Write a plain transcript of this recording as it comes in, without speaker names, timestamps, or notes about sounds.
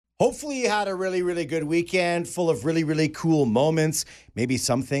Hopefully you had a really, really good weekend full of really, really cool moments. Maybe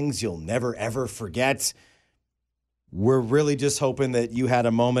some things you'll never, ever forget. We're really just hoping that you had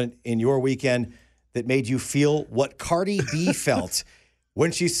a moment in your weekend that made you feel what Cardi B felt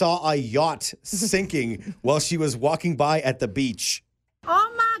when she saw a yacht sinking while she was walking by at the beach.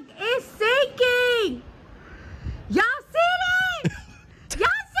 Oh my, it's sinking! Y'all see that? Y'all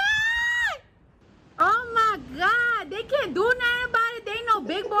see it? Oh my God, they can't do nothing about it. They ain't no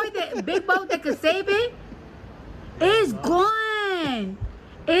big boat that could save it. It's gone.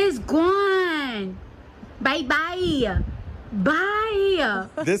 It's gone. Bye-bye. Bye.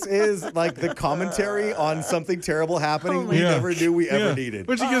 This is like the commentary on something terrible happening we never knew we ever needed.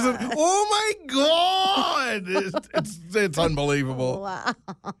 When she gives it, oh my God! It's unbelievable.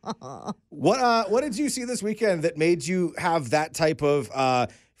 Wow. What did you see this weekend that made you have that type of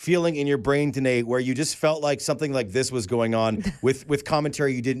feeling in your brain today where you just felt like something like this was going on with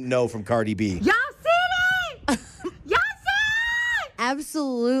commentary you didn't know from Cardi B? Y'all see that? Y'all see it?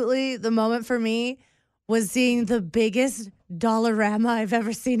 Absolutely. The moment for me was seeing the biggest Dollarama I've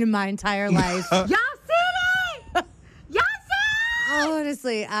ever seen in my entire life. Y'all see that? Y'all see it?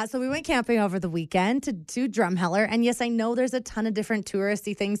 Honestly. So we went camping over the weekend to Drumheller. And yes, I know there's a ton of different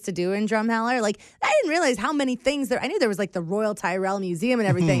touristy things to do in Drumheller. Like, I didn't realize how many things there. I knew there was like the Royal Tyrrell Museum and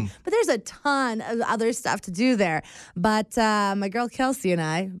everything, but there's a ton of other stuff to do there. But my girl Kelsey and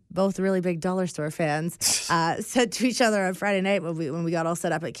I, both really big dollar store fans, said to each other on Friday night when we got all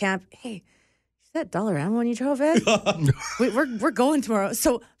set up at camp, hey, that Dollarama when you drove in? we're going tomorrow.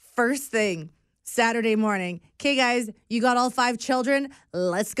 So first thing, Saturday morning, okay, guys, you got all 5 children.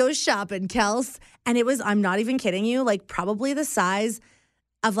 Let's go shopping, Kels. And it was, I'm not even kidding you, like probably the size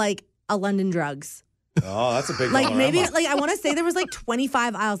of like a London Drugs. Oh, that's a big Like Dollarama. maybe, like I want to say there was like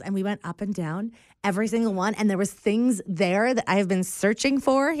 25 aisles and we went up and down every single one. And there was things there that I have been searching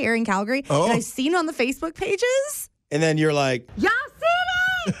for here in Calgary that I've seen on the Facebook pages. And then you're like, Y'all see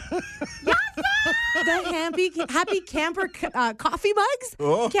that? Y'all see The happy camper coffee mugs.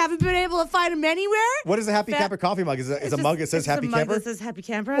 Haven't been able to find them anywhere. what is a Happy Camper coffee mug? Is a mug that says Happy It's a mug Camper? that says Happy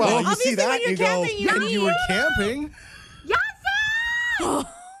Camper. Well, you Obviously, see that, when you're you go, camping, you And need you were camping. Y'all see it? Oh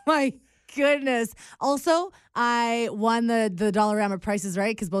my goodness! Also, I won the Dollarama prices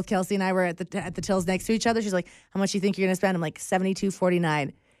right because both Kelsey and I were at the tills next to each other. She's like, "How much do you think you're gonna spend?" I'm like,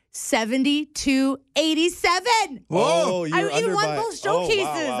 $72.49. $72.87. Whoa, you were I even under won by- both Oh, showcases.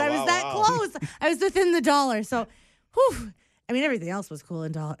 wow, I was wow, that wow. close. I was within the dollar. So, whew. I mean, everything else was cool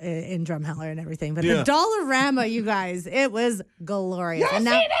in Drumheller and everything, but the Dollarama, you guys, it was glorious. And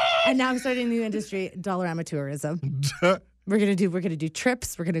now I'm starting a new industry, Dollarama tourism. We're gonna do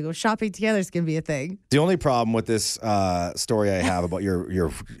trips. We're gonna go shopping together. It's gonna be a thing. The only problem with this story I have about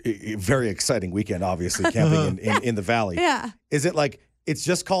your very exciting weekend, obviously, camping in the valley, is it like it's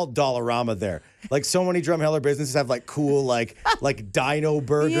just called Dollarama there. Like so many Drumheller businesses have like cool like Dino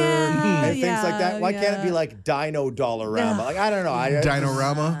Burger and things like that. Why can't it be like Dino Dollarama? Like I don't know.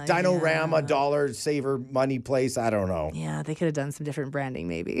 Dinorama. Dinorama, Dollar Saver Money Place. I don't know. Yeah, they could have done some different branding,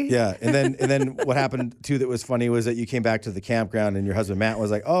 maybe. Yeah, and then what happened too that was funny was that you came back to the campground and your husband Matt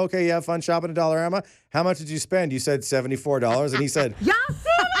was like, "Oh, okay, you have fun shopping at Dollarama. How much did you spend?" You said $74, and he said, Y'all see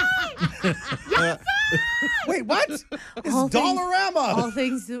that? Y'all see "Wait, what? It's All things- Dollarama. All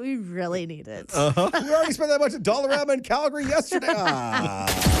things that we really needed. We already spent that much at Dollarama in Calgary yesterday."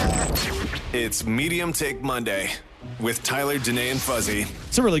 It's Medium Take Monday with Tyler, Danae, and Fuzzy.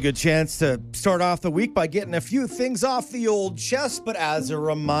 It's a really good chance to start off the week by getting a few things off the old chest, but as a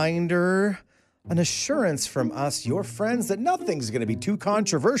reminder, an assurance from us, your friends, that nothing's going to be too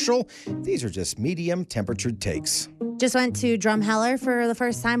controversial. These are just medium temperatured takes. Just went to Drumheller for the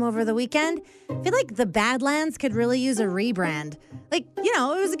first time over the weekend. I feel like the Badlands could really use a rebrand. Like, it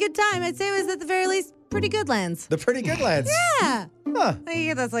was a good time. I'd say it was at the very least pretty good lands. The pretty good lads. Yeah. Huh. I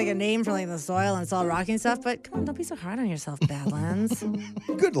think that's like a name for like the soil and it's all rocky and stuff, but come on, don't be so hard on yourself, Badlands.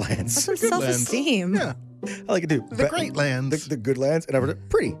 Good lands. Some self-esteem. Yeah. I like it too. The great lands. The good lands. And over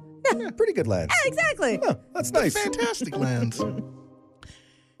pretty. Yeah, pretty good lands. Yeah, exactly. Oh, that's nice. Fantastic lands.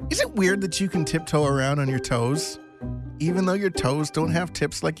 Is it weird that you can tiptoe around on your toes, even though your toes don't have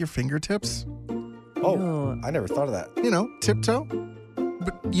tips like your fingertips? Oh, I never thought of that. Tiptoe.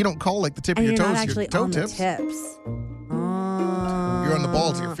 But you don't call like the tip And of your you're toes not actually your toe on tips. the tips. You're on the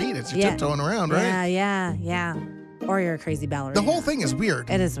balls of your feet. It's you're tiptoeing around, right? Yeah. Or you're a crazy ballerina. The whole thing is weird.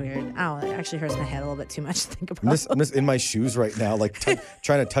 It is weird. Oh, it actually hurts my head a little bit too much to think about. I'm just in my shoes right now, like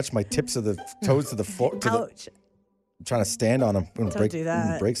trying to touch my tips of the toes to the floor. Ouch. I'm trying to stand on them. I'm Don't do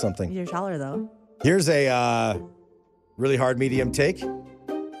that. break something. You're taller, though. Here's a really hard medium take.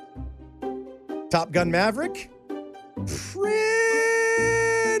 Top Gun Maverick.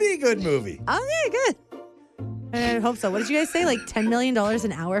 Pretty good movie. Okay, good. I hope so. What did you guys say? Like $10 million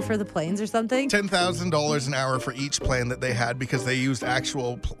an hour for the planes or something? $10,000 an hour for each plane that they had because they used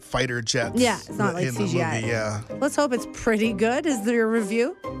actual fighter jets. Yeah, it's not like in the CGI. movie, yeah. Let's hope it's pretty good. Is there a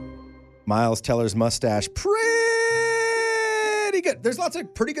review? Miles Teller's mustache, pretty good. There's lots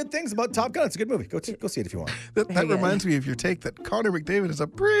of pretty good things about Top Gun. It's a good movie. Go see it if you want. That Very good. reminds me of your take that Connor McDavid is a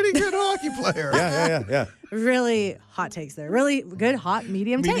pretty good hockey player. Yeah. Really hot takes there. Really good, hot,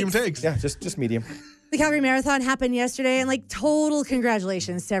 medium Medium takes. takes. Yeah, just medium. The Calgary Marathon happened yesterday, and like total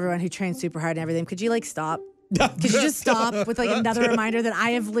congratulations to everyone who trained super hard and everything. Could you like stop? Could you just stop with like another reminder that I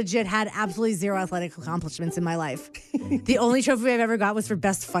have legit had absolutely zero athletic accomplishments in my life? The only trophy I've ever got was for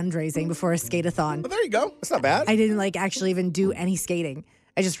best fundraising before a skate-a-thon. Well, there you go. That's not bad. I didn't like actually even do any skating.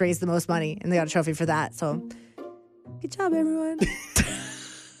 I just raised the most money, and they got a trophy for that. So, good job, everyone.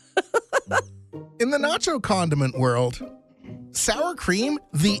 In the nacho condiment world, sour cream,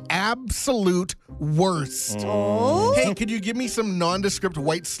 the absolute worst. Oh, Hey, could you give me some nondescript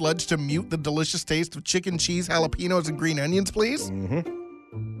white sludge to mute the delicious taste of chicken, cheese, jalapenos, and green onions, please?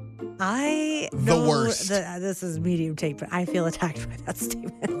 I The know worst. that this is medium take, but I feel attacked by that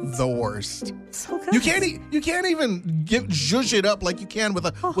statement. The worst. So good. You can't even zhuzh it up like you can with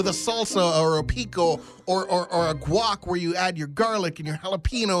a salsa or a pico or a guac where you add your garlic and your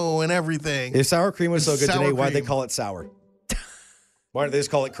jalapeno and everything. If sour cream was so good Sour today, why'd they cream. call it sour? Why don't they just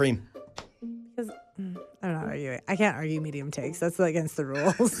call it cream? Because I'm not arguing. I can't argue medium takes. That's against the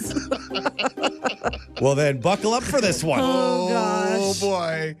rules. Well, then buckle up for this one. Oh, gosh. Oh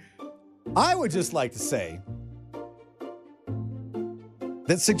boy. I would just like to say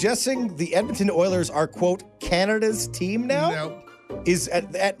that suggesting the Edmonton Oilers are, quote, Canada's team now No. is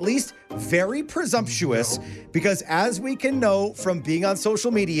at least very presumptuous because, as we can know from being on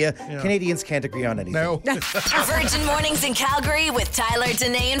social media, Canadians can't agree on anything. No. Virgin Mornings in Calgary with Tyler,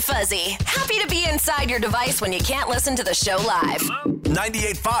 Danae, and Fuzzy. Happy to be inside your device when you can't listen to the show live.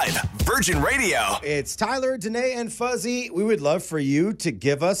 98.5 Virgin Radio. It's Tyler, Danae, and Fuzzy. We would love for you to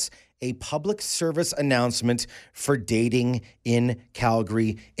give us a public service announcement for dating in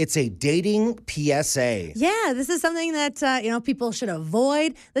Calgary. It's a dating PSA. Yeah, this is something that people should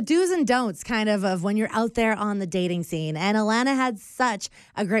avoid. The do's and don'ts, kind of when you're out there on the dating scene. And Alana had such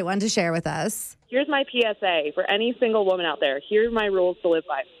a great one to share with us. Here's my PSA for any single woman out there. Here are my rules to live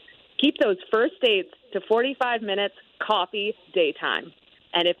by. Keep those first dates to 45 minutes, coffee, daytime.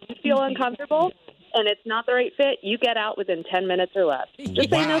 And if you feel uncomfortable and it's not the right fit, you get out within 10 minutes or less. Just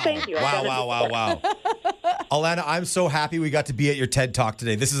say no thank you. I've done it Wow. Alana, I'm so happy we got to be at your TED Talk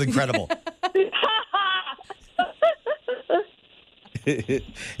today. This is incredible.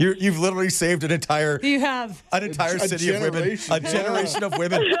 You've literally saved an entire city of women, generation. a generation of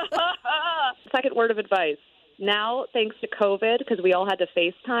women. Second word of advice. Now, thanks to COVID, because we all had to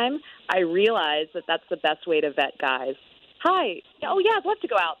FaceTime, I realized that that's the best way to vet guys. Hi. Oh, yeah, I'd love to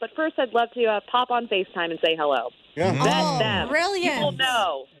go out. But first, I'd love to pop on FaceTime and say hello. Yeah. Vet them. brilliant. You will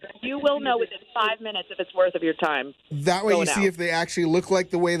know. You will know within 5 minutes if it's worth of your time. That way you Going see out. if they actually look like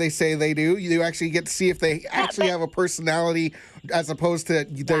the way they say they do. You actually get to see if they actually have a personality as opposed to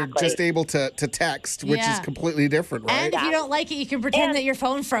they're Exactly. just able to text, which is Yeah. completely different, right? And if you don't like it, you can pretend that your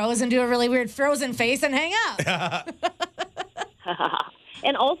phone froze and do a really weird frozen face and hang up.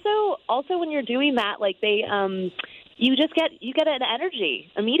 And also when you're doing that, like they you get an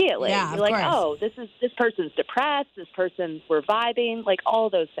energy immediately. Yeah, You're of like, course. oh, this person's depressed, this person we're vibing, like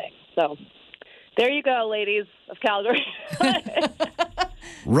all those things. So there you go, ladies of Calgary.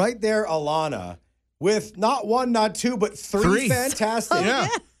 Right there, Alana, with not one, not two, but three Three. fantastic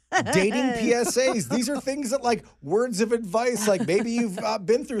dating PSAs. These are things that, like, words of advice, like maybe you've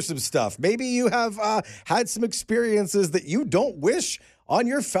been through some stuff. Maybe you have had some experiences that you don't wish on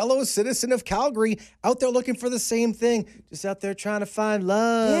your fellow citizen of Calgary out there looking for the same thing. Just out there trying to find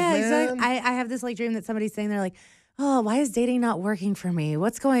love, Yeah, man. exactly. I have this like dream that somebody's saying they're like, oh, why is dating not working for me?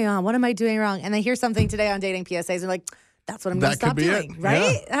 What's going on? What am I doing wrong? And they hear something today on dating PSAs and like, that's what I'm going to That stop could be doing. it.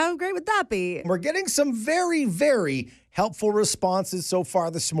 Right? How great would that be? We're getting some very, very helpful responses so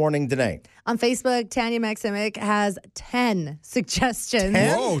far this morning, Danae. On Facebook, Tanya Maximic has 10 suggestions.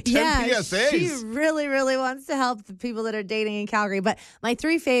 10? Whoa, 10 yeah, PSAs. She really, really wants to help the people that are dating in Calgary. But my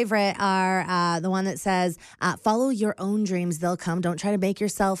three favorite are the one that says, follow your own dreams, they'll come. Don't try to make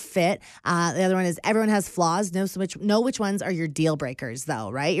yourself fit. The other one is everyone has flaws. Know which ones are your deal breakers, though,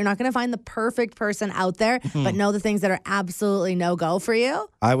 right? You're not going to find the perfect person out there, but know the things that are absolutely no-go for you.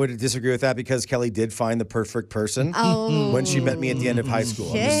 I would disagree with that because Kelly did find the perfect person when she met me at the end of high school.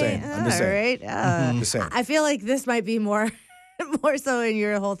 I'm just saying. All right. Just saying. I feel like this might be more more so in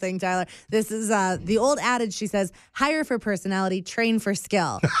your whole thing, Tyler. This is the old adage, she says, hire for personality, train for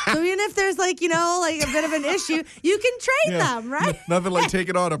skill. So even if there's like a bit of an issue, you can train them, right? Nothing like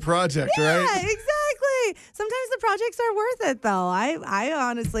taking on a project, Yeah, right? exactly. Sometimes the projects are worth it, though. I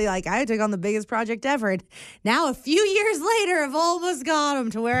honestly, I took on the biggest project ever. And now, a few years later, I've almost got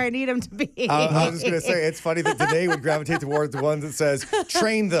him to where I need him to be. I was just going to say, it's funny that Danae would gravitate towards the ones that says,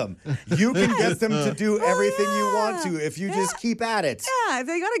 train them. You can get them to do everything you want to if you just keep at it. Yeah, if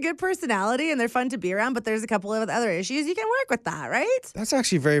they got a good personality and they're fun to be around, but there's a couple of other issues, you can work with that, right? That's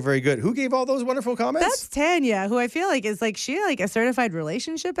actually very, very good. Who gave all those wonderful comments? That's Tanya, who I feel like is she a certified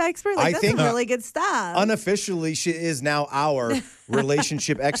relationship expert? I That's think some really good stuff. Unofficially, she is now our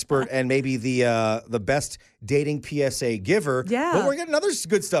relationship expert and maybe the best dating PSA giver. Yeah. But we're getting other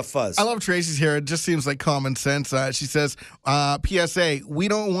good stuff, Fuzz. I love Tracy's here. It just seems like common sense. She says, PSA, we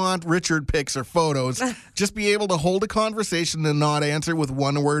don't want Richard pics or photos. Just be able to hold a conversation and not answer with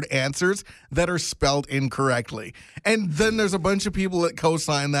one-word answers that are spelled incorrectly. And then there's a bunch of people that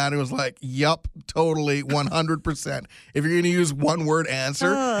co-sign that and was like, yup, totally, 100%. If you're going to use one-word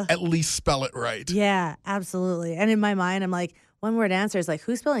answer, at least spell it right. Yeah, absolutely. And in my mind, I'm like, one-word answer is like,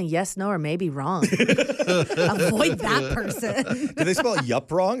 who's spelling yes, no, or maybe wrong? Avoid that person. Did they spell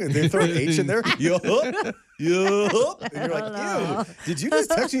yup wrong? Did they throw an H in there? Yup. Yup. And you're like, ew. Did you just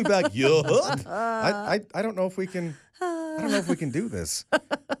text me back, yup? I don't know if we can. I don't know if we can do this.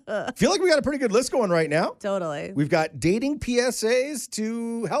 Feel like we got a pretty good list going right now. Totally. We've got dating PSAs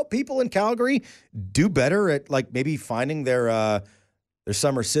to help people in Calgary do better at like maybe finding their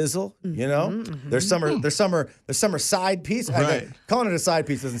summer sizzle, their summer side piece. Right. Calling it a side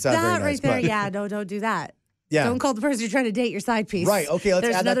piece doesn't sound very That nice. right there, but yeah, no, don't do that. Yeah. Don't call the person you're trying to date your side piece. Right, okay, let's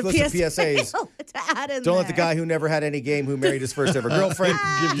There's add that to another the list of PSAs. to add in Don't let the there. guy who never had any game, who married his first ever girlfriend,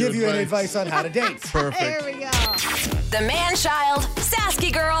 give you any advice on how to date. Perfect. There we go. The man-child,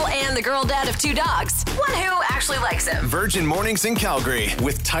 Sasky girl, and the girl dad of 2 dogs. One who actually likes him. Virgin Mornings in Calgary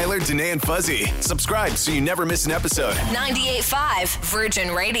with Tyler, Danae, and Fuzzy. Subscribe so you never miss an episode. 98.5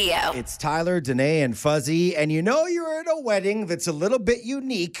 Virgin Radio. It's Tyler, Danae, and Fuzzy, and you know you're at a wedding that's a little bit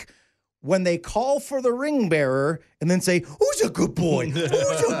unique when they call for the ring bearer and then say, who's a good boy? Who's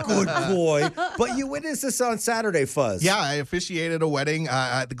a good boy? But you witnessed this on Saturday, Fuzz. Yeah, I officiated a wedding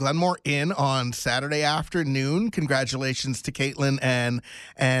at the Glenmore Inn on Saturday afternoon. Congratulations to Caitlin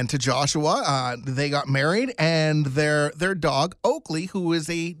and to Joshua. They got married, and their dog, Oakley, who is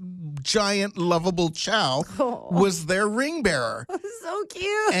a giant, lovable chow, was their ring bearer. So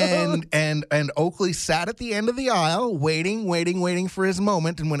cute. And Oakley sat at the end of the aisle, waiting for his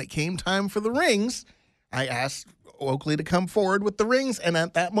moment. And when it came time for the rings, I asked Oakley to come forward with the rings, and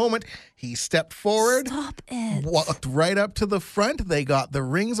at that moment, he stepped forward, Stop it. walked right up to the front. They got the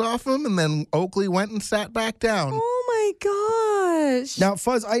rings off him, and then Oakley went and sat back down. Oh my gosh. Now,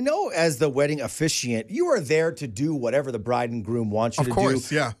 Fuzz, I know as the wedding officiant, you are there to do whatever the bride and groom want you Of to course,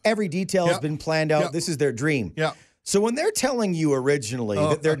 do. yeah. Every detail has Yep. been planned out. Yep. This is their dream. Yeah. So when they're telling you originally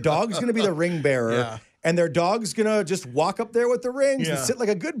that their dog's going to be the ring bearer, Yeah. and their dog's going to just walk up there with the rings and Yeah. sit like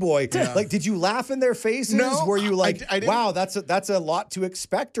a good boy, like, did you laugh in their faces? No, Were you like, I didn't. wow, that's a lot to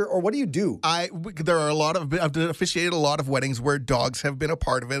expect, or what do you do? There are I've officiated a lot of weddings where dogs have been a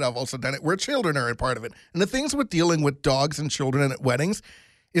part of it. I've also done it where children are a part of it. And the things with dealing with dogs and children at weddings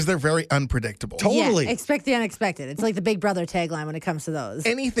is they're very unpredictable. Totally. Yeah, expect the unexpected. It's like the Big Brother tagline when it comes to those.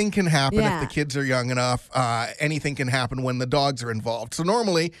 Anything can happen Yeah. if the kids are young enough. Anything can happen when the dogs are involved. So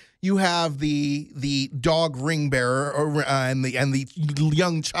normally you have the dog ring bearer and the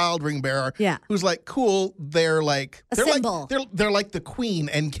young child ring bearer. Yeah. Who's like cool. They're like A they're symbol. like they're like the queen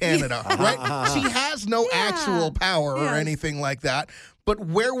in Canada, right? She has no actual power or Yes. anything like that. But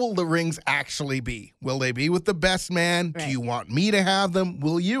where will the rings actually be? Will they be with the best man? Right. Do you want me to have them?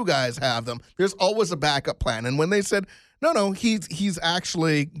 Will you guys have them? There's always a backup plan. And when they said, no, he's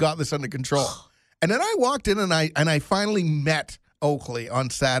actually got this under control. And then I walked in and I finally met Oakley on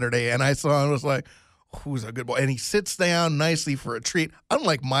Saturday, and I saw and was like, who's a good boy? And he sits down nicely for a treat.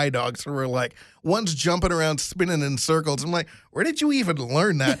 Unlike my dogs, who were like, one's jumping around, spinning in circles. I'm like, where did you even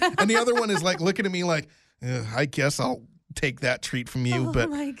learn that? And the other one is like looking at me like, I guess I'll take that treat from you, Oh but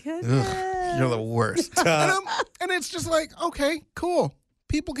my goodness. you're the worst. And it's just like, okay, cool.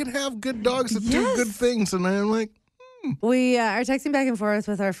 People can have good dogs that do good things, and I'm like, We are texting back and forth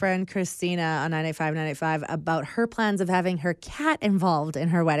with our friend Christina on 985 about her plans of having her cat involved in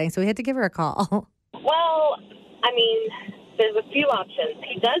her wedding. So we had to give her a call. Well, I mean, there's a few options.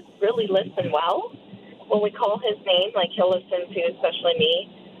 He does really listen well. When we call his name, like he'll listen to, especially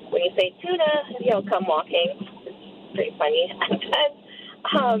me. When you say tuna, he'll come walking. It's pretty funny. And then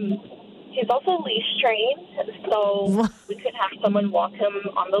He's also leash trained, so we could have someone walk him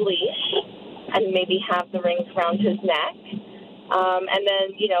on the leash and maybe have the rings around his neck. And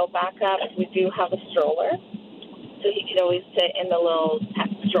then, back up, we do have a stroller. So he could always sit in the little pet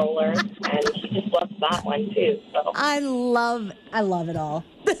stroller, and he just loves that one, too. So I love it all.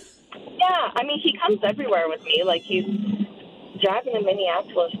 yeah, I mean, he comes everywhere with me. Like, he's driving to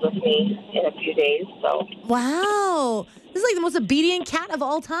Minneapolis with me in a few days, so. Wow. This is like the most obedient cat of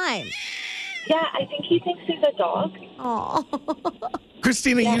all time. Yeah, I think he thinks he's a dog. Oh.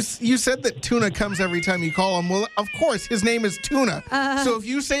 Christina, you said that Tuna comes every time you call him. Well, of course, his name is Tuna. So if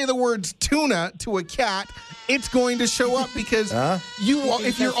you say the words tuna to a cat, it's going to show up because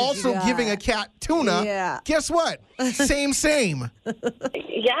if you're also giving a cat tuna, guess what? Same.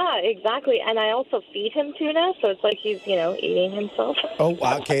 Yeah, exactly. And I also feed him tuna, so it's like he's, eating himself. Oh,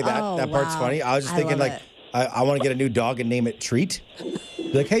 okay. That part's funny. I was just thinking, like, I want to get a new dog and name it Treat.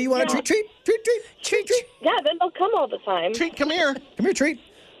 Be like, hey, you want a treat? Treat. Yeah, then they'll come all the time. Treat, come here. Come here, Treat.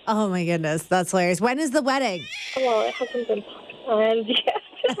 Oh, my goodness. That's hilarious. When is the wedding? Well, it hasn't been planned yet.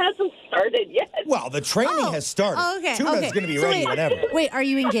 It hasn't started yet. Well, the training has started. Okay. Tuna's going to be ready whenever. Wait, are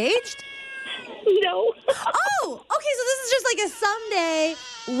you engaged? No. Oh, okay. So this is just like a someday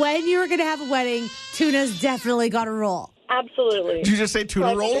when you're going to have a wedding, Tuna's definitely got to roll. Absolutely. Did you just say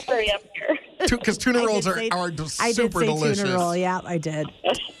tuna roll? Hurry up here. Because tuna rolls are I super did say delicious. tuna roll. Yeah, I did.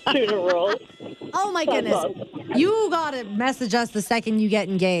 Tuna rolls. Oh my goodness. You got to message us the second you get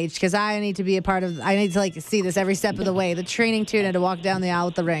engaged because I need to be a part of, I need to see this every step of the way. The training Tuna to walk down the aisle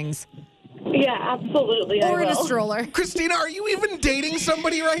with the rings. Yeah, absolutely. Or in a stroller. Christina, are you even dating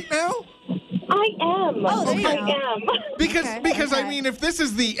somebody right now? I am. Oh, there you I go. am. Because I mean, if this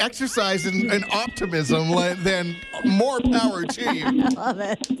is the exercise in optimism, then more power to you. I love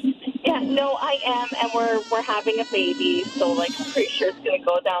it. Yeah, no, I am, and we're having a baby, so I'm pretty sure it's going to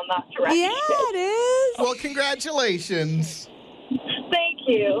go down that direction. Yeah, it is. Well, congratulations. Thank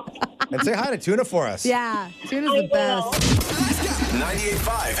you. And say hi to Tuna for us. Yeah, Tuna's the best.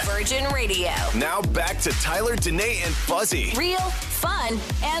 98.5 Virgin Radio. Now back to Tyler, Danae, and Fuzzy. Real, fun,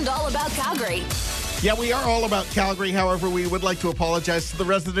 and all about Calgary. Yeah, we are all about Calgary. However, we would like to apologize to the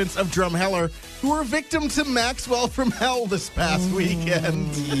residents of Drumheller who were victim to Maxwell from Hell this past weekend.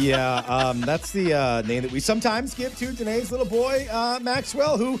 Yeah, that's the name that we sometimes give to Danae's little boy,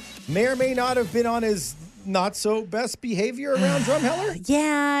 Maxwell, who may or may not have been on his not so best behavior around Drumheller.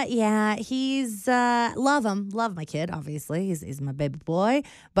 Yeah. He's love him. Love my kid, obviously. He's my baby boy.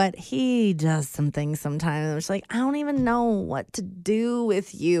 But he does some things sometimes. I'm just like, I don't even know what to do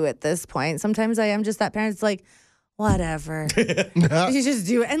with you at this point. Sometimes I am just that parent. It's like, whatever. You just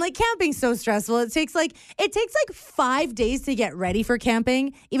do it. And camping's so stressful. It takes 5 days to get ready for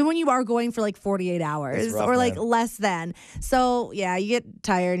camping, even when you are going for 48 hours rough, or man. less than. So yeah, you get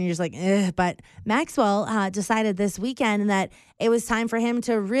tired and you're just like, ugh. But Maxwell decided this weekend that it was time for him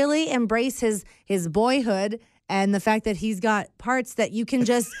to really embrace his boyhood and the fact that he's got parts that you can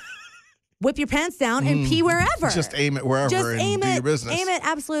just whip your pants down and pee wherever. Just aim it wherever Just and aim do it, your business. Aim it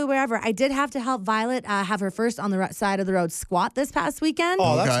absolutely wherever. I did have to help Violet have her first on the side of the road squat this past weekend.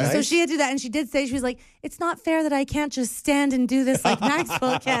 Oh, that's Okay. nice. So she had to do that, and she did say, she was like, it's not fair that I can't just stand and do this like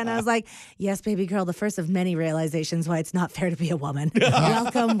Maxwell can. I was like, yes, baby girl, the first of many realizations why it's not fair to be a woman.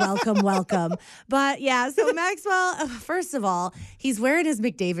 Welcome. But yeah, so Maxwell, first of all, he's wearing his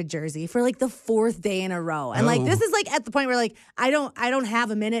McDavid jersey for the fourth day in a row. And this is at the point where I don't have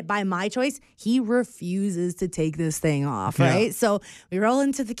a minute by my choice. He refuses to take this thing off, right? So we roll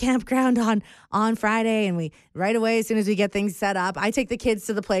into the campground on Friday, and we right away, as soon as we get things set up, I take the kids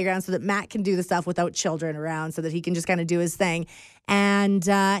to the playground so that Matt can do the stuff without children around so that he can just kind of do his thing. And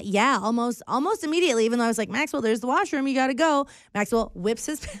almost immediately, even though I was like, Maxwell, there's the washroom, you got to go. Maxwell whips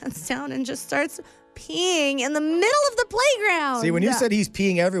his pants down and just starts peeing in the middle of the playground. See, when you said he's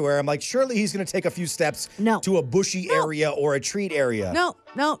peeing everywhere, I'm like, surely he's going to take a few steps to a bushy area or a treat area.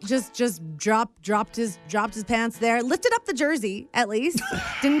 No, just dropped his pants there. Lifted up the jersey at least.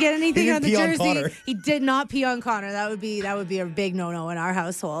 Didn't get anything on the pee on jersey. Connor. He did not pee on Connor. That would be a big no-no in our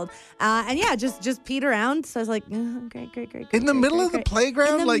household. And yeah, just peed around. So I was like, great. In the middle of the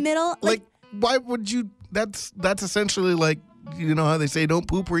playground? In the middle, why would you? That's essentially you know how they say don't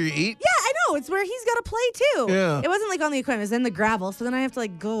poop where you eat? Yeah, I know. It's where he's got to play too. Yeah. It wasn't on the equipment. It was in the gravel. So then I have to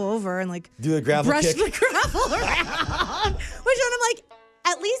go over and do the gravel brush kick. the gravel around. Which then I'm like,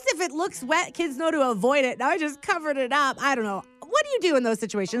 at least if it looks wet, kids know to avoid it. Now I just covered it up. I don't know. What do you do in those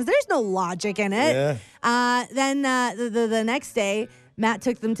situations? There's no logic in it. Yeah. Then the next day, Matt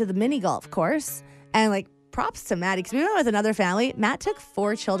took them to the mini golf course and props to Maddie because we went with another family. Matt took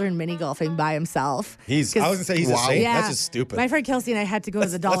 4 children mini golfing by himself. I was going to say he's a saint. Yeah, That's just stupid. My friend Kelsey and I had to go to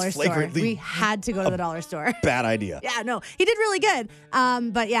the dollar store. flagrantly We had to go to the dollar store. Bad idea. Yeah, no, he did really good.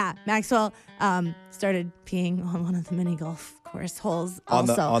 But yeah, Maxwell started peeing on one of the mini golf course holes. On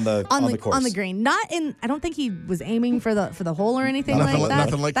the course. On the green. Not in. I don't think he was aiming for the hole or anything like that.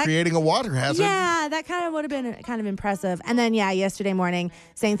 Nothing like creating a water hazard. Yeah, that kind of would have been kind of impressive. And then yesterday morning,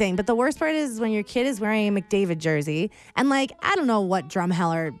 same thing. But the worst part is when your kid is wearing a McDavid jersey, and like I don't know what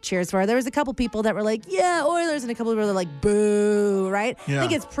Drumheller cheers for. There was a couple people that were like, yeah, Oilers, and a couple people were like, boo, right? Yeah. I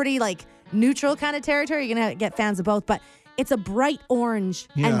think it's pretty like neutral kind of territory. You're gonna get fans of both, but it's a bright orange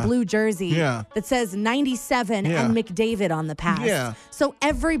and blue jersey that says 97 and McDavid on the pass. Yeah. So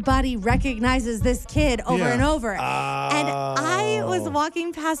everybody recognizes this kid over and over. And I was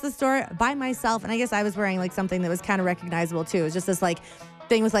walking past the store by myself, and I guess I was wearing like something that was kind of recognizable too. It was just this like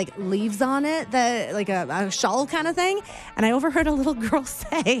thing with like leaves on it, that like a shawl kind of thing. And I overheard a little girl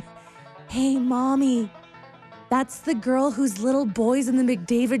say, "Hey, mommy, that's the girl whose little boy's in the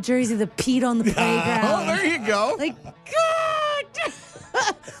McDavid jersey that peed on the playground." Oh, there you go. Like, God!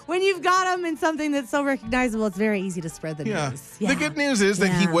 When you've got them in something that's so recognizable, it's very easy to spread the news. The good news is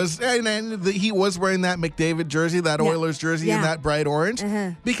that he was he was wearing that McDavid jersey, that Oilers jersey, in that bright orange,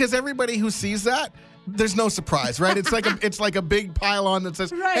 because everybody who sees that, there's no surprise, right? It's like a big pylon that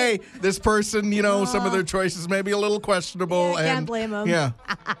says, "Hey, this person, some of their choices may be a little questionable." Yeah, can't blame them. Yeah,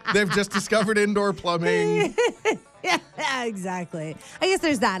 they've just discovered indoor plumbing. Yeah, exactly. I guess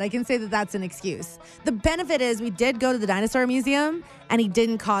there's that. I can say that that's an excuse. The benefit is we did go to the dinosaur museum, and he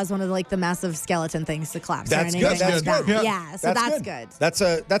didn't cause one of the massive skeleton things to collapse. That's or good. anything That's like good. that. Yeah, so that's good. That's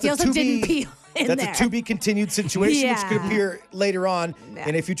He a also to didn't be pee in that's there. a to be continued situation, which could Yeah. appear later on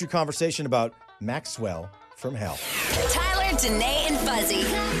in a future conversation about Maxwell from hell. Tyler, Danae, and Fuzzy.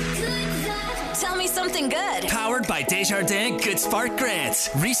 Tell me something good. Powered by Desjardins Good Spark Grants.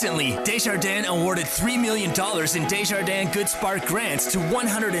 Recently, Desjardins awarded $3 million in Desjardins Good Spark Grants to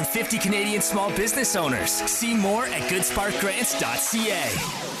 150 Canadian small business owners. See more at goodsparkgrants.ca.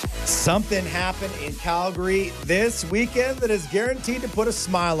 Something happened in Calgary this weekend that is guaranteed to put a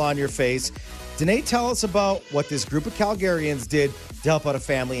smile on your face. Danae, tell us about what this group of Calgarians did to help out a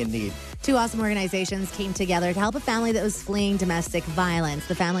family in need. 2 awesome organizations came together to help a family that was fleeing domestic violence.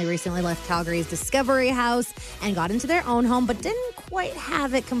 The family recently left Calgary's Discovery House and got into their own home, but didn't quite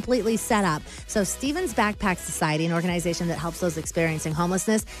have it completely set up. So Stevens Backpack Society, an organization that helps those experiencing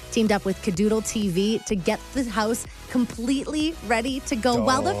homelessness, teamed up with Cadoodle TV to get the house completely ready to go.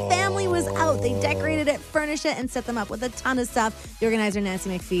 While the family was out, they decorated it, furnished it, and set them up with a ton of stuff. The organizer, Nancy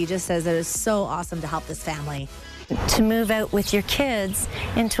McPhee, just says it is so awesome to help this family. To move out with your kids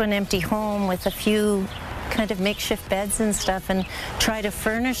into an empty home with a few kind of makeshift beds and stuff and try to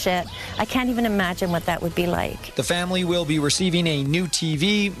furnish it, I can't even imagine what that would be like. The family will be receiving a new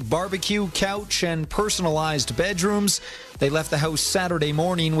TV, barbecue, couch, and personalized bedrooms. They left the house Saturday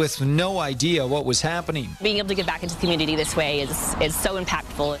morning with no idea what was happening. Being able to get back into the community this way is so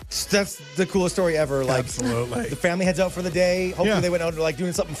impactful. That's the coolest story ever. Like, absolutely. The family heads out for the day. Hopefully they went out to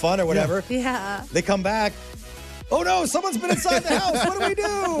doing something fun or whatever. Yeah. They come back. Oh no, someone's been inside the house. What do we do?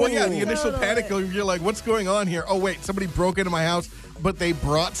 Well, yeah, the initial panic, you're like, what's going on here? Oh, wait, somebody broke into my house, but they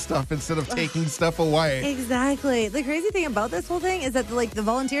brought stuff instead of taking stuff away. Exactly. The crazy thing about this whole thing is that the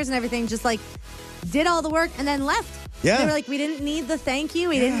volunteers and everything just did all the work and then left. Yeah. They were like, we didn't need the thank you.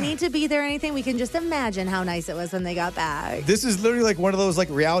 We didn't need to be there or anything. We can just imagine how nice it was when they got back. This is literally like one of those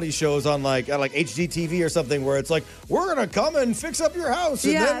reality shows on like HGTV or something where it's like, we're going to come and fix up your house.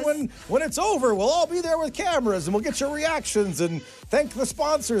 And then when it's over, we'll all be there with cameras and we'll get your reactions and thank the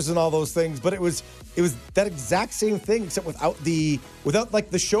sponsors and all those things. But it was that exact same thing, except without the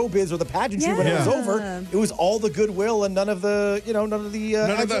showbiz or the pageantry when it was over. It was all the goodwill and none of the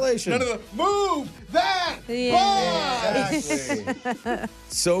adulation. None of the move that. Exactly.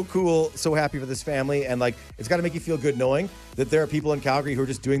 So cool, so happy for this family, and it's got to make you feel good knowing that there are people in Calgary who are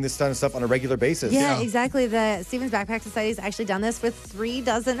just doing this kind of stuff on a regular basis. Yeah, exactly. The Stevens Backpack Society has actually done this with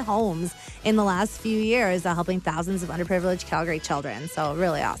 36 homes in the last few years, helping thousands of underprivileged Calgary children. So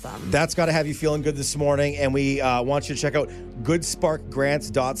really awesome. That's got to have you feeling good this morning, and we want you to check out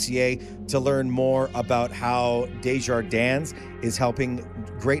goodsparkgrants.ca to learn more about how Desjardins is helping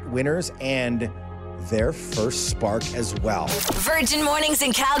great winners and their first spark as well. Virgin Mornings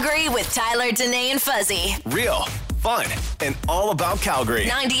in Calgary with Tyler, Danae, and Fuzzy. Real, fun, and all about Calgary.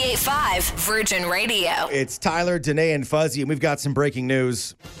 98.5 Virgin Radio. It's Tyler, Danae, and Fuzzy, and we've got some breaking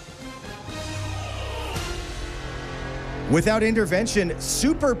news. Without intervention,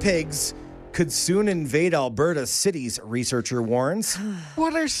 super pigs could soon invade Alberta cities, researcher warns.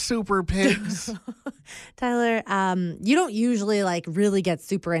 What are super pigs? Tyler, you don't usually like really get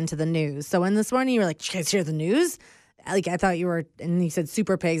super into the news. So when this morning you were like, "Did you guys hear the news?" Like I thought you were, and you said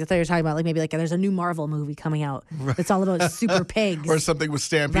super pigs. I thought you were talking about like maybe like there's a new Marvel movie coming out. It's all about super pigs. Or something with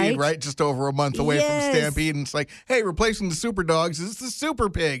Stampede, right? Just over a month away from Stampede. And it's like, hey, replacing the super dogs is the super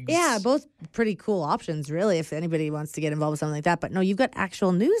pigs. Yeah, both pretty cool options, really, if anybody wants to get involved with something like that. But no, you've got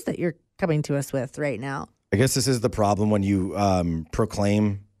actual news that you're coming to us with right now. I guess this is the problem when you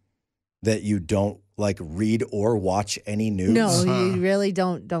proclaim that you don't like read or watch any news. No, you really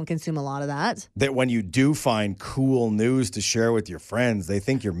don't consume a lot of that. That when you do find cool news to share with your friends, they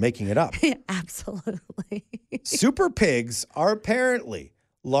think you're making it up. Absolutely. Super pigs are apparently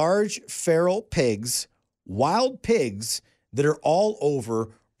large feral pigs, wild pigs that are all over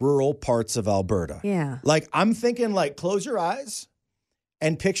rural parts of Alberta. Yeah. Like I'm thinking like close your eyes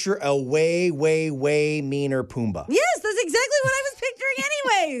and picture a way, way, way meaner Pumbaa. Yes, that's exactly what I was picturing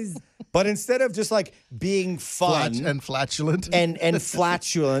anyways. But instead of just like being fun and flatulent and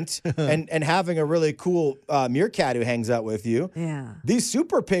flatulent and having a really cool meerkat who hangs out with you, these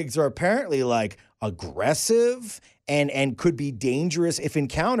super pigs are apparently like aggressive and could be dangerous if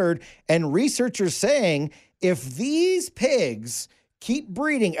encountered. And researchers saying if these pigs keep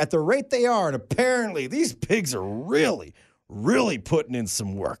breeding at the rate they are, and apparently these pigs are really putting in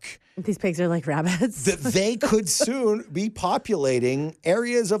some work. These pigs are like rabbits. That they could soon be populating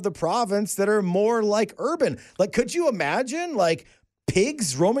areas of the province that are more like urban. Like, could you imagine, like,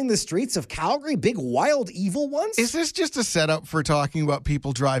 pigs roaming the streets of Calgary? Big, wild, evil ones? Is this just a setup for talking about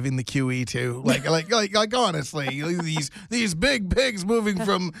people driving the QE2? Like honestly, these big pigs moving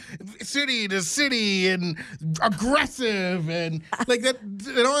from city to city and aggressive and like that.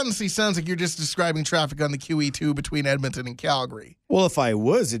 It honestly sounds like you're just describing traffic on the QE2 between Edmonton and Calgary. Well, if I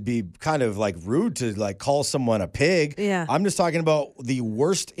was, it'd be kind of like rude to like call someone a pig. Yeah. I'm just talking about the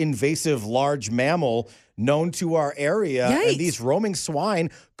worst invasive large mammal known to our area. Yikes. And these roaming swine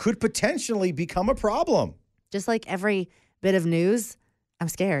could potentially become a problem. Just like every bit of news, I'm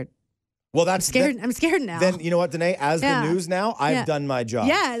scared. Well, that's scared. I'm scared now. Then you know what, Danae? As the news now, I've done my job.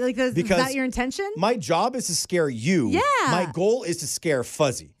 Yeah, like is that your intention? My job is to scare you. Yeah. My goal is to scare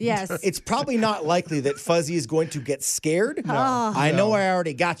Fuzzy. Yes. It's probably not likely that Fuzzy is going to get scared. No. I know I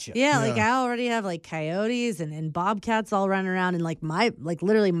already got you. Yeah, like I already have like coyotes and bobcats all running around in like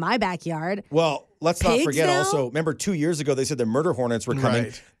literally my backyard. Well, let's not Pigs forget now? also, remember 2 years ago they said the murder hornets were coming.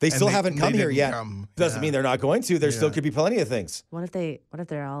 Right. They And still they- haven't they come here didn't yet. come. Doesn't Yeah. mean they're not going to. There still could be plenty of things. What if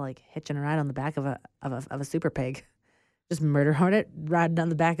they're all like hitching a ride on the back of a super pig? Just murder hornet riding on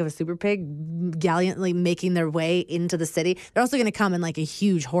the back of a super pig, gallantly making their way into the city. They're also going to come in like a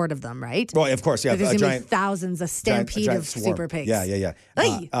huge horde of them, right? Well, of course, yeah. Like, there's a going to giant be thousands, a stampede giant of swarm. super pigs. Yeah.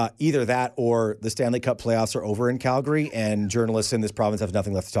 Hey. Either that or the Stanley Cup playoffs are over in Calgary and journalists in this province have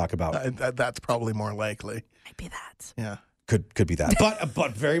nothing left to talk about. That's probably more likely. Might be that. Yeah. Could be that.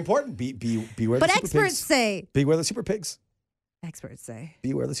 But very important. Beware But the super experts pigs. say. Beware the super pigs. Experts say.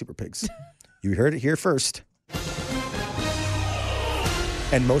 Beware the super pigs. You heard it here first.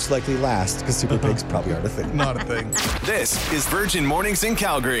 And most likely last, because super pigs probably aren't a thing. Not a thing. This is Virgin Mornings in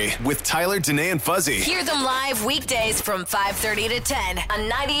Calgary with Tyler, Danae, and Fuzzy. Hear them live weekdays from 5:30 to 10 on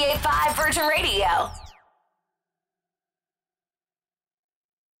 98.5 Virgin Radio.